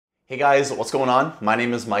Hey guys, what's going on? My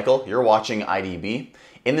name is Michael. You're watching IDB.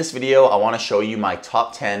 In this video, I want to show you my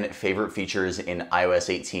top 10 favorite features in iOS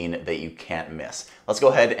 18 that you can't miss. Let's go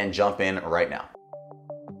ahead and jump in right now.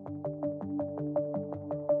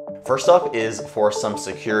 First up is for some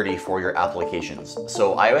security for your applications.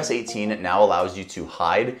 So iOS 18 now allows you to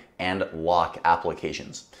hide and lock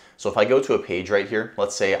applications. So if I go to a page right here,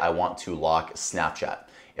 let's say I want to lock Snapchat.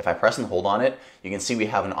 If I press and hold on it, you can see we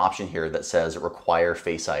have an option here that says require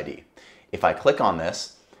Face ID. If I click on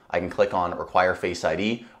this, I can click on require Face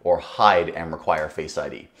ID or hide and require Face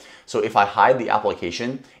ID. So if I hide the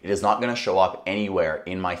application, it is not going to show up anywhere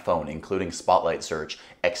in my phone, including Spotlight search,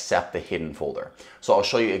 except the hidden folder. So I'll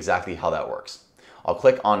show you exactly how that works. I'll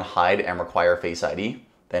click on hide and require Face ID.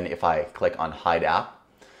 Then if I click on hide app,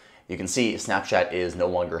 you can see Snapchat is no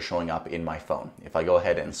longer showing up in my phone. If I go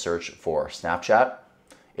ahead and search for Snapchat,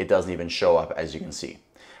 it doesn't even show up, as you can see.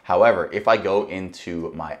 However, if I go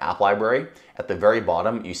into my app library, at the very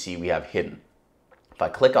bottom, you see we have hidden. If I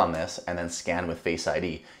click on this and then scan with Face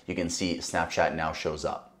ID, you can see Snapchat now shows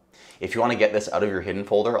up. If you want to get this out of your hidden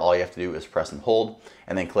folder, all you have to do is press and hold,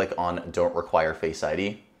 and then click on Don't Require Face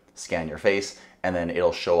ID, scan your face, and then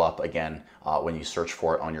it'll show up again when you search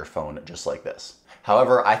for it on your phone, just like this.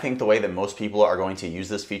 However, I think the way that most people are going to use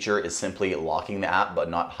this feature is simply locking the app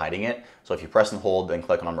but not hiding it. So if you press and hold, then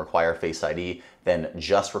click on Require Face ID, then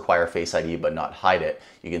just require Face ID but not hide it,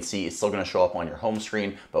 you can see it's still going to show up on your home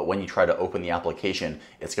screen, but when you try to open the application,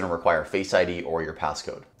 it's going to require Face ID or your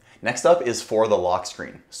passcode. Next up is for the lock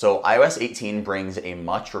screen. So iOS 18 brings a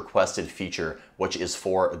much requested feature, which is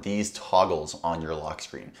for these toggles on your lock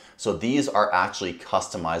screen. So these are actually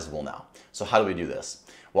customizable now. So how do we do this?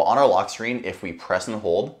 Well, on our lock screen, if we press and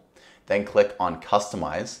hold, then click on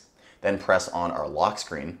Customize, then press on our lock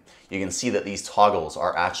screen, you can see that these toggles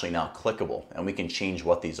are actually now clickable and we can change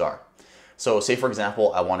what these are. So say for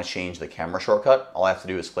example, I want to change the camera shortcut. All I have to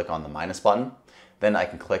do is click on the minus button. Then I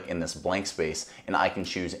can click in this blank space and I can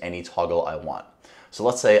choose any toggle I want. So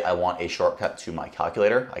let's say I want a shortcut to my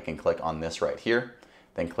calculator. I can click on this right here,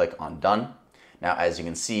 then click on Done. Now, as you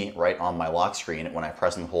can see right on my lock screen, when I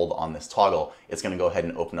press and hold on this toggle, it's going to go ahead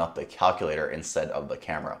and open up the calculator instead of the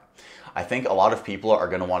camera. I think a lot of people are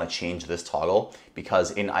going to want to change this toggle because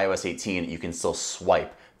in iOS 18, you can still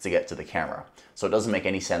swipe to get to the camera. So it doesn't make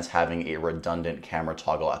any sense having a redundant camera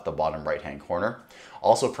toggle at the bottom right-hand corner.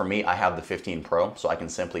 Also for me, I have the 15 Pro, so I can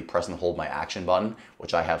simply press and hold my action button,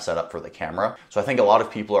 which I have set up for the camera. So I think a lot of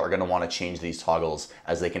people are going to want to change these toggles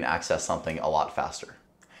as they can access something a lot faster.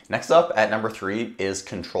 Next up at number 3 is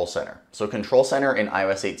Control Center. So Control Center in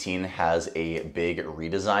iOS 18 has a big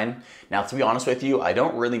redesign. Now, to be honest with you, I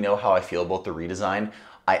don't really know how I feel about the redesign.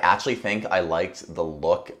 I actually think I liked the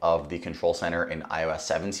look of the Control Center in iOS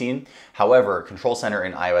 17. However, Control Center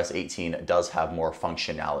in iOS 18 does have more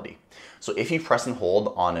functionality. So if you press and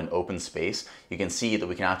hold on an open space, you can see that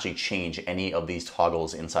we can actually change any of these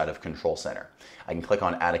toggles inside of Control Center. I can click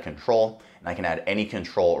on Add a Control, and I can add any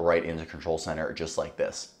control right into Control Center just like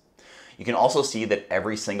this. You can also see that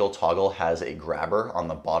every single toggle has a grabber on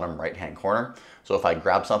the bottom right-hand corner. So if I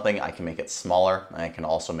grab something, I can make it smaller, and I can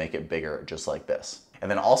also make it bigger just like this. And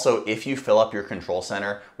then also, if you fill up your Control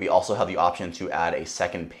Center, we also have the option to add a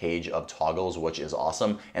second page of toggles, which is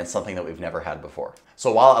awesome and something that we've never had before.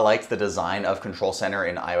 So while I liked the design of Control Center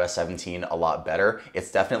in iOS 17 a lot better,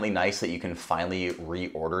 it's definitely nice that you can finally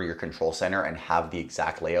reorder your Control Center and have the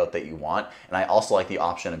exact layout that you want. And I also like the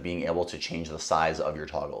option of being able to change the size of your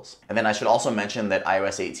toggles. And then I should also mention that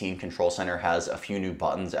iOS 18 Control Center has a few new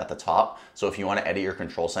buttons at the top. So if you want to edit your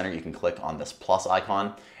Control Center, you can click on this plus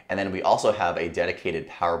icon. And then we also have a dedicated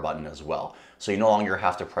power button as well. So you no longer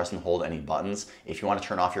have to press and hold any buttons. If you want to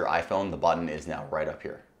turn off your iPhone, the button is now right up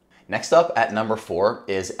here. Next up at number 4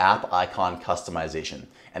 is app icon customization.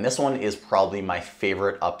 And this one is probably my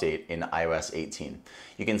favorite update in iOS 18.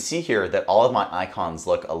 You can see here that all of my icons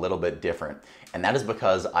look a little bit different. And that is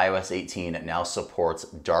because iOS 18 now supports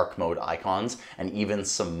dark mode icons and even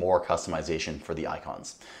some more customization for the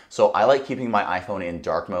icons. So I like keeping my iPhone in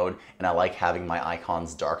dark mode, and I like having my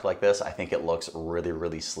icons dark like this. I think it looks really,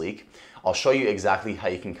 really sleek. I'll show you exactly how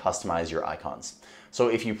you can customize your icons. So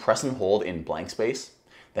if you press and hold in blank space,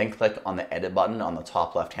 then click on the edit button on the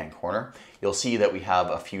top left-hand corner, you'll see that we have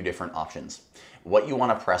a few different options. What you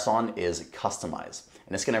want to press on is Customize,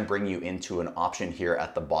 and it's going to bring you into an option here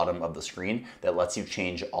at the bottom of the screen that lets you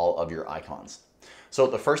change all of your icons. So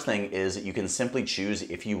the first thing is you can simply choose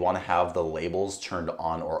if you want to have the labels turned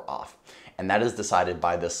on or off. And that is decided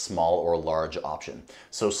by this small or large option.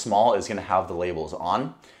 So small is going to have the labels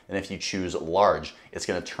on, and if you choose large, it's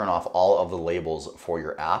going to turn off all of the labels for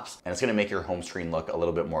your apps, and it's going to make your home screen look a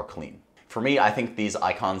little bit more clean. For me, I think these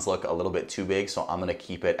icons look a little bit too big, so I'm gonna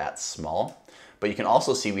keep it at small. But you can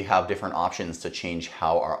also see we have different options to change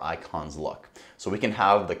how our icons look. So we can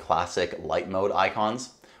have the classic light mode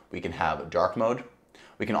icons. We can have dark mode.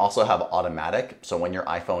 We can also have automatic. So when your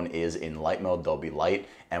iPhone is in light mode, they'll be light.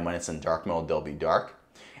 And when it's in dark mode, they'll be dark.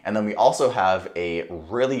 And then we also have a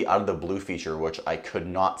really out of the blue feature, which I could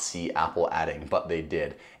not see Apple adding, but they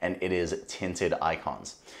did. And it is tinted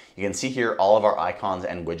icons. You can see here all of our icons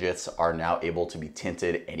and widgets are now able to be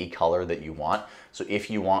tinted any color that you want. So if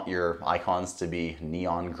you want your icons to be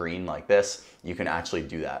neon green like this, you can actually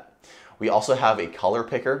do that. We also have a color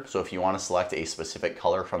picker. So if you want to select a specific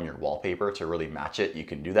color from your wallpaper to really match it, you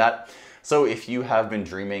can do that. So if you have been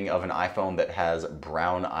dreaming of an iPhone that has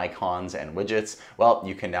brown icons and widgets, well,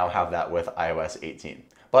 you can now have that with iOS 18.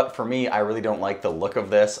 But for me, I really don't like the look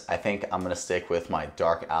of this. I think I'm gonna stick with my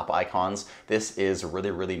dark app icons. This is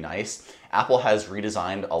really, really nice. Apple has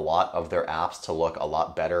redesigned a lot of their apps to look a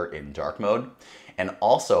lot better in dark mode. And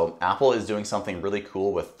also, Apple is doing something really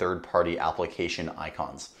cool with third-party application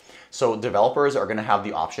icons. So developers are gonna have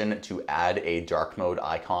the option to add a dark mode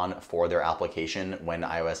icon for their application when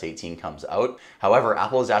iOS 18 comes out. However,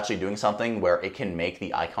 Apple is actually doing something where it can make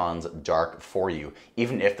the icons dark for you,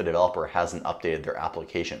 even if the developer hasn't updated their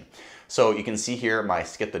application. So you can see here my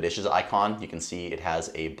Skip the Dishes icon. You can see it has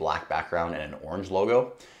a black background and an orange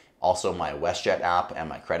logo. Also my WestJet app and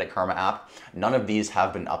my Credit Karma app. None of these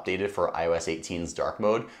have been updated for iOS 18's dark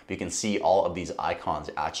mode, but you can see all of these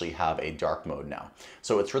icons actually have a dark mode now.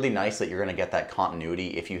 So it's really nice that you're gonna get that continuity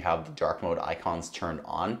if you have the dark mode icons turned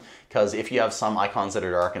on, because if you have some icons that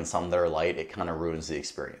are dark and some that are light, it kind of ruins the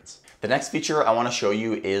experience. The next feature I want to show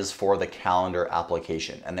you is for the calendar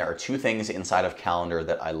application, and there are two things inside of Calendar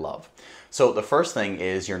that I love. So the first thing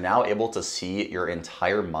is you're now able to see your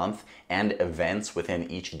entire month and events within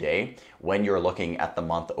each day when you're looking at the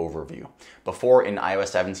month overview. Before in iOS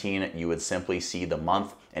 17, you would simply see the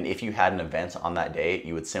month, and if you had an event on that day,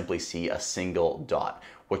 you would simply see a single dot,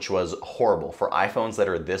 which was horrible. For iPhones that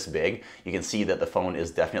are this big, you can see that the phone is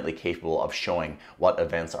definitely capable of showing what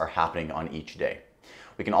events are happening on each day.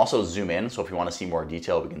 We can also zoom in, so if you want to see more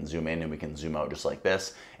detail, we can zoom in and we can zoom out just like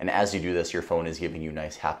this. And as you do this, your phone is giving you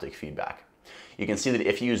nice haptic feedback. You can see that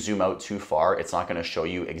if you zoom out too far, it's not going to show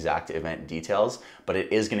you exact event details, but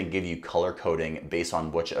it is going to give you color coding based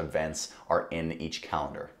on which events are in each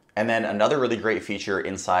calendar. And then another really great feature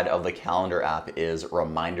inside of the Calendar app is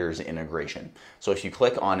reminders integration. So if you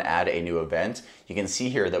click on add a new event, you can see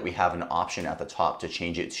here that we have an option at the top to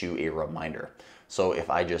change it to a reminder. So if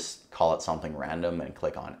I just call it something random and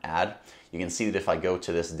click on add, you can see that if I go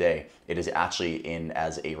to this day, it is actually in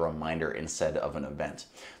as a reminder instead of an event.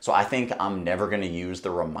 So I think I'm never gonna use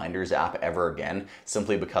the Reminders app ever again,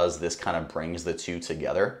 simply because this kind of brings the two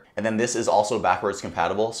together. And then this is also backwards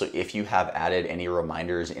compatible. So if you have added any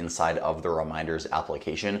reminders inside of the Reminders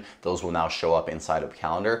application, those will now show up inside of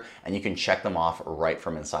Calendar, and you can check them off right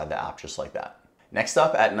from inside the app just like that. Next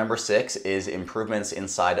up at number 6 is improvements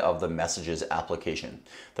inside of the Messages application.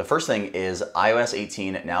 The first thing is iOS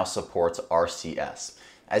 18 now supports RCS.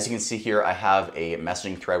 As you can see here, I have a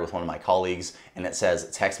messaging thread with one of my colleagues, and it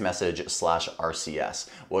says text message /RCS,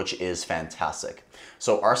 which is fantastic.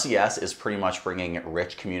 So RCS is pretty much bringing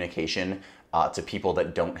rich communication to people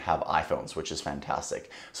that don't have iPhones, which is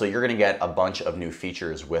fantastic. So you're gonna get a bunch of new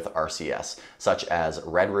features with RCS, such as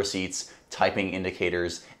read receipts, typing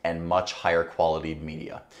indicators, and much higher quality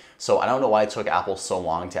media. So I don't know why it took Apple so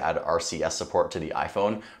long to add RCS support to the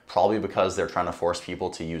iPhone, probably because they're trying to force people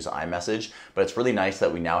to use iMessage, but it's really nice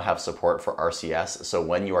that we now have support for RCS, so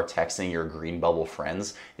when you are texting your green bubble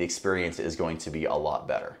friends, the experience is going to be a lot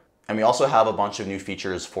better. And we also have a bunch of new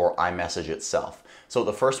features for iMessage itself. So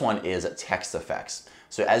the first one is text effects.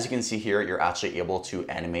 So as you can see here, you're actually able to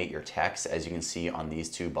animate your text. As you can see on these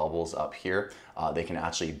two bubbles up here, they can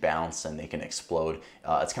actually bounce and they can explode.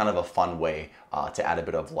 It's kind of a fun way to add a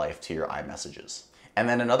bit of life to your iMessages. And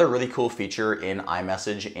then another really cool feature in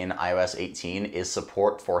iMessage in iOS 18 is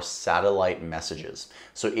support for satellite messages.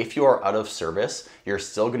 So if you are out of service, you're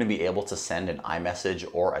still going to be able to send an iMessage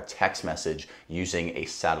or a text message using a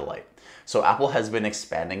satellite. So Apple has been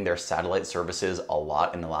expanding their satellite services a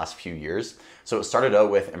lot in the last few years. So it started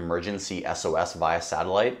out with emergency SOS via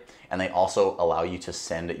satellite, and they also allow you to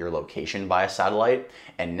send your location via satellite.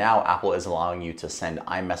 And now Apple is allowing you to send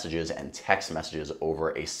iMessages and text messages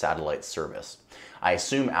over a satellite service. I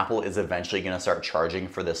assume Apple is eventually going to start charging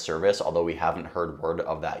for this service, although we haven't heard word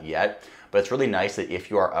of that yet. But it's really nice that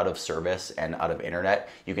if you are out of service and out of internet,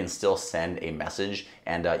 you can still send a message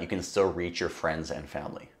and you can still reach your friends and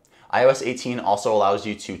family. iOS 18 also allows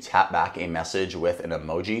you to tap back a message with an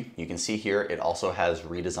emoji. You can see here it also has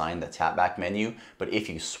redesigned the tap back menu, but if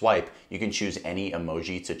you swipe, you can choose any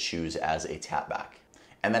emoji to choose as a tap back.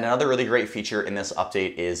 And then another really great feature in this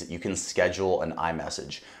update is you can schedule an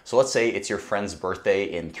iMessage. So let's say it's your friend's birthday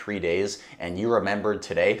in 3 days and you remembered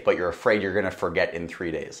today, but you're afraid you're gonna forget in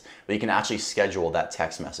 3 days. But you can actually schedule that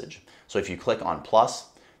text message. So if you click on plus,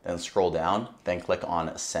 then scroll down, then click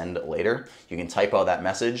on send later. You can type out that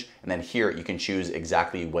message, and then here you can choose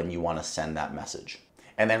exactly when you want to send that message.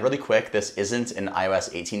 And then really quick, this isn't an iOS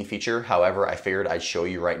 18 feature. However, I figured I'd show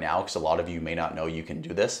you right now because a lot of you may not know you can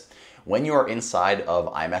do this. When you are inside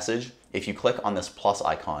of iMessage, if you click on this plus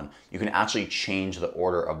icon, you can actually change the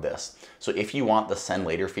order of this. So if you want the send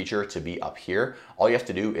later feature to be up here, all you have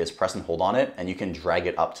to do is press and hold on it, and you can drag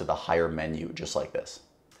it up to the higher menu just like this.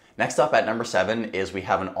 Next up at number 7 is we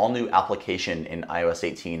have an all new application in iOS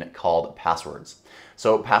 18 called Passwords.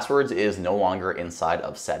 So Passwords is no longer inside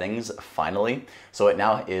of settings, finally, so it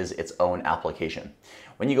now is its own application.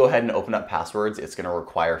 When you go ahead and open up Passwords, it's going to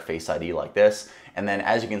require Face ID like this, and then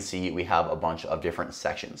as you can see, we have a bunch of different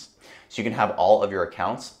sections. So you can have all of your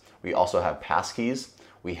accounts. We also have passkeys,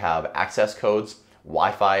 we have access codes,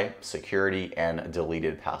 Wi-Fi, security, and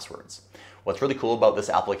deleted passwords. What's really cool about this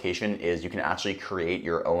application is you can actually create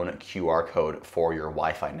your own QR code for your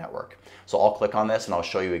Wi-Fi network. So I'll click on this and I'll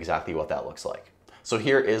show you exactly what that looks like. So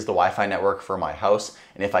here is the Wi-Fi network for my house,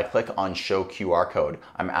 and if I click on show QR code,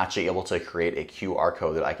 I'm actually able to create a QR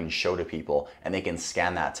code that I can show to people and they can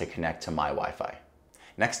scan that to connect to my Wi-Fi.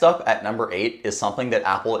 Next up at number 8 is something that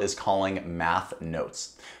Apple is calling Math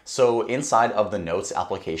Notes. So inside of the Notes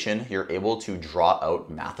application, you're able to draw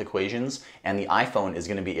out math equations, and the iPhone is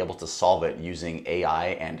going to be able to solve it using AI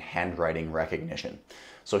and handwriting recognition.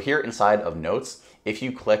 So here inside of Notes, if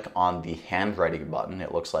you click on the handwriting button,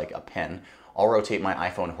 it looks like a pen. I'll rotate my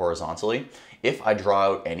iPhone horizontally. If I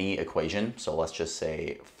draw out any equation, so let's just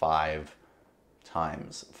say 5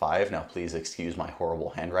 times 5. Now please excuse my horrible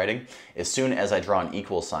handwriting. As soon as I draw an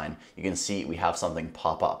equal sign, you can see we have something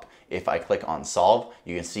pop up. If I click on solve,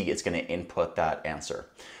 you can see it's going to input that answer.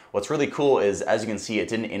 What's really cool is, as you can see, it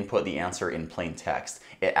didn't input the answer in plain text.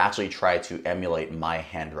 It actually tried to emulate my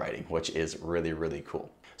handwriting, which is really, really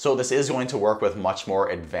cool. So this is going to work with much more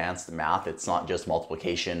advanced math. It's not just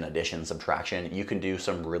multiplication, addition, subtraction. You can do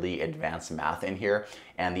some really advanced math in here,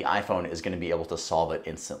 and the iPhone is going to be able to solve it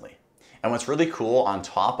instantly. And what's really cool on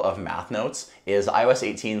top of Math Notes is iOS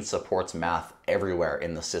 18 supports math everywhere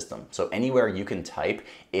in the system. So anywhere you can type,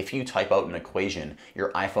 if you type out an equation,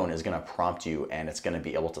 your iPhone is going to prompt you and it's going to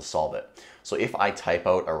be able to solve it. So if I type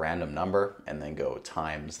out a random number and then go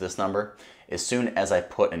times this number, as soon as I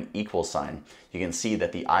put an equal sign, you can see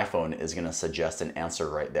that the iPhone is going to suggest an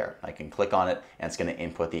answer right there. I can click on it and it's going to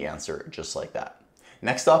input the answer just like that.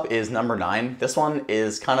 Next up is number 9. This one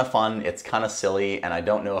is kind of fun, it's kind of silly, and I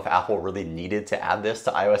don't know if Apple really needed to add this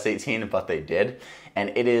to iOS 18, but they did, and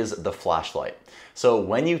it is the flashlight. So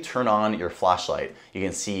when you turn on your flashlight, you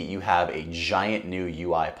can see you have a giant new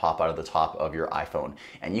UI pop out of the top of your iPhone,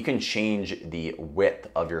 and you can change the width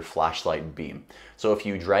of your flashlight beam. So if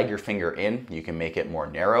you drag your finger in, you can make it more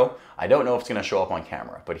narrow. I don't know if it's going to show up on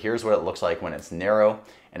camera, but here's what it looks like when it's narrow,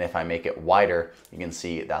 and if I make it wider, you can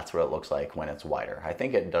see that's what it looks like when it's wider. I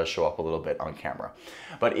think it does show up a little bit on camera.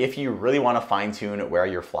 But if you really want to fine-tune where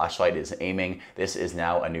your flashlight is aiming, this is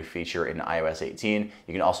now a new feature in iOS 18.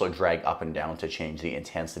 You can also drag up and down to change the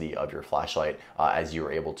intensity of your flashlight as you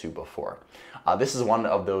were able to before. This is one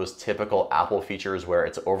of those typical Apple features where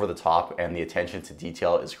it's over the top and the attention to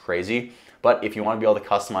detail is crazy. But if you want to be able to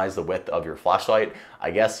customize the width of your flashlight, I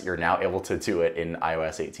guess you're now able to do it in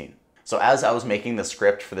iOS 18. So as I was making the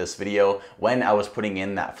script for this video, when I was putting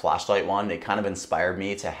in that flashlight one, it kind of inspired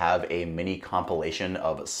me to have a mini compilation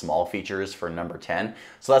of small features for number 10.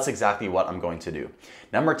 So that's exactly what I'm going to do.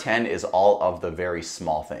 Number 10 is all of the very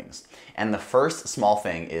small things. And the first small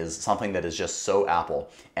thing is something that is just so Apple,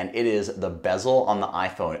 and it is the bezel on the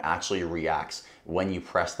iPhone actually reacts when you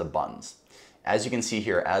press the buttons. As you can see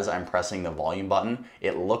here, as I'm pressing the volume button,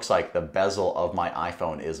 it looks like the bezel of my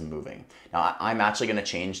iPhone is moving. Now, I'm actually going to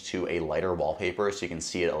change to a lighter wallpaper so you can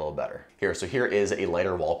see it a little better. So here is a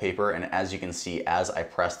lighter wallpaper, and as you can see, as I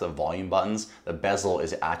press the volume buttons, the bezel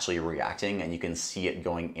is actually reacting, and you can see it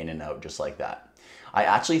going in and out just like that. I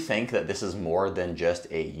actually think that this is more than just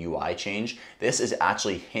a UI change. This is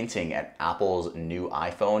actually hinting at Apple's new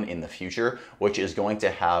iPhone in the future, which is going to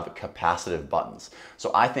have capacitive buttons.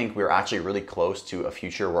 So I think we're actually really close to a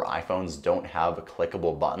future where iPhones don't have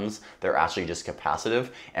clickable buttons. They're actually just capacitive,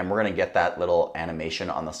 and we're gonna get that little animation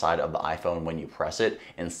on the side of the iPhone when you press it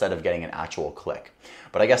instead of getting an actual click.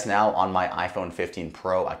 But I guess now on my iPhone 15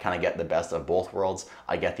 Pro, I kind of get the best of both worlds.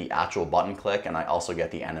 I get the actual button click, and I also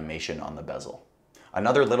get the animation on the bezel.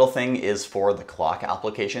 Another little thing is for the clock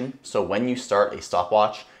application. So when you start a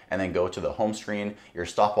stopwatch and then go to the home screen, your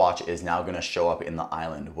stopwatch is now gonna show up in the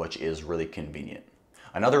island, which is really convenient.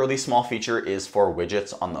 Another really small feature is for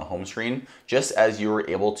widgets on the home screen. Just as you were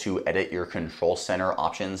able to edit your control center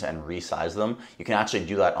options and resize them, you can actually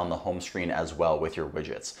do that on the home screen as well with your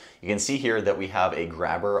widgets. You can see here that we have a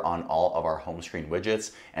grabber on all of our home screen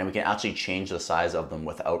widgets, and we can actually change the size of them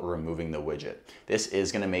without removing the widget. This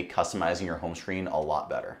is gonna make customizing your home screen a lot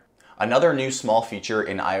better. Another new small feature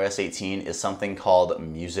in iOS 18 is something called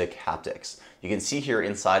Music Haptics. You can see here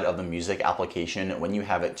inside of the music application, when you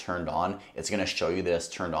have it turned on, it's gonna show you that it's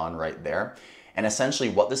turned on right there. And essentially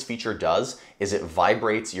what this feature does is it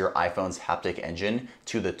vibrates your iPhone's haptic engine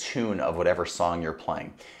to the tune of whatever song you're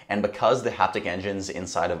playing. And because the haptic engines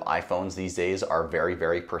inside of iPhones these days are very,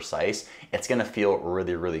 very precise, it's gonna feel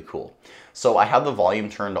really, really cool. So I have the volume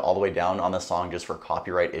turned all the way down on the song just for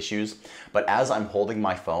copyright issues, but as I'm holding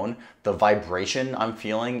my phone, the vibration I'm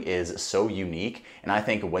feeling is so unique, and I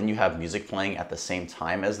think when you have music playing at the same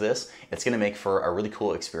time as this, it's gonna make for a really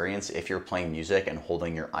cool experience if you're playing music and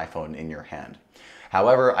holding your iPhone in your hand.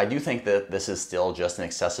 However, I do think that this is still just an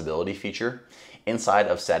accessibility feature. Inside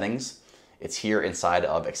of settings, it's here inside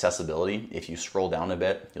of accessibility. If you scroll down a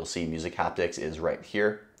bit, you'll see Music Haptics is right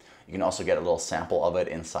here. You can also get a little sample of it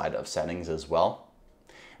inside of settings as well.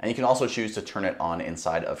 And you can also choose to turn it on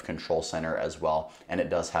inside of Control Center as well, and it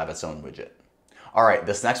does have its own widget. All right,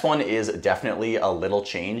 this next one is definitely a little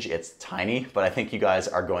change. It's tiny, but I think you guys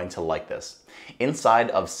are going to like this. Inside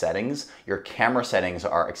of settings, your camera settings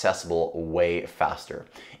are accessible way faster.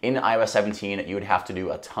 In iOS 17, you would have to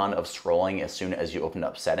do a ton of scrolling as soon as you opened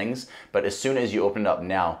up settings, but as soon as you open it up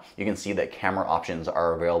now, you can see that camera options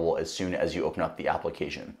are available as soon as you open up the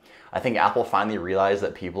application. I think Apple finally realized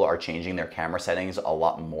that people are changing their camera settings a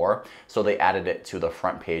lot more, so they added it to the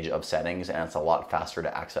front page of settings, and it's a lot faster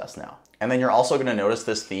to access now. And then you're also going to notice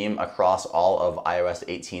this theme across all of iOS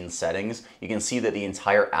 18 settings. You can see that the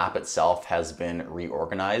entire app itself has been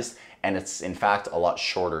reorganized, and it's in fact a lot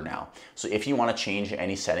shorter now. So if you want to change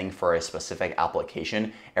any setting for a specific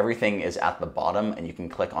application, everything is at the bottom, and you can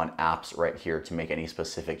click on apps right here to make any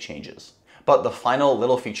specific changes. But the final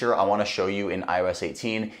little feature I want to show you in iOS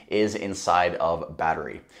 18 is inside of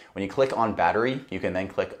battery. When you click on battery, you can then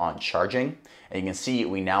click on charging, and you can see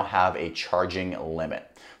we now have a charging limit.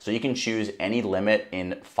 So you can choose any limit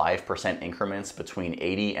in 5% increments between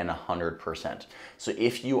 80 and 100%. So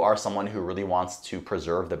if you are someone who really wants to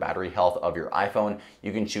preserve the battery health of your iPhone,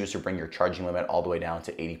 you can choose to bring your charging limit all the way down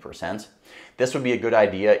to 80%. This would be a good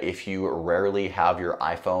idea if you rarely have your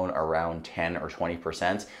iPhone around 10 or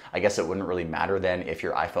 20%. I guess it wouldn't really matter then if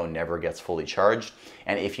your iPhone never gets fully charged.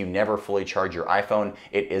 And if you never fully charge your iPhone,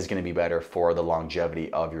 it is going to be better for the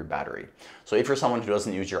longevity of your battery. So if you're someone who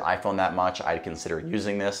doesn't use your iPhone that much, I'd consider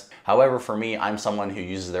using this. However, for me, I'm someone who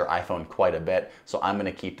uses their iPhone quite a bit, so I'm going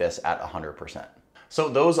to keep this at 100%. So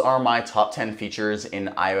those are my top 10 features in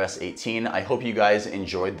iOS 18. I hope you guys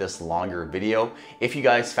enjoyed this longer video. If you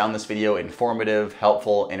guys found this video informative,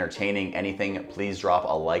 helpful, entertaining, anything, please drop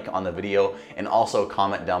a like on the video and also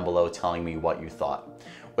comment down below telling me what you thought.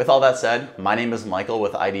 With all that said, my name is Michael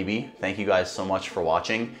with IDB. Thank you guys so much for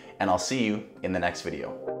watching, and I'll see you in the next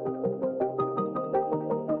video.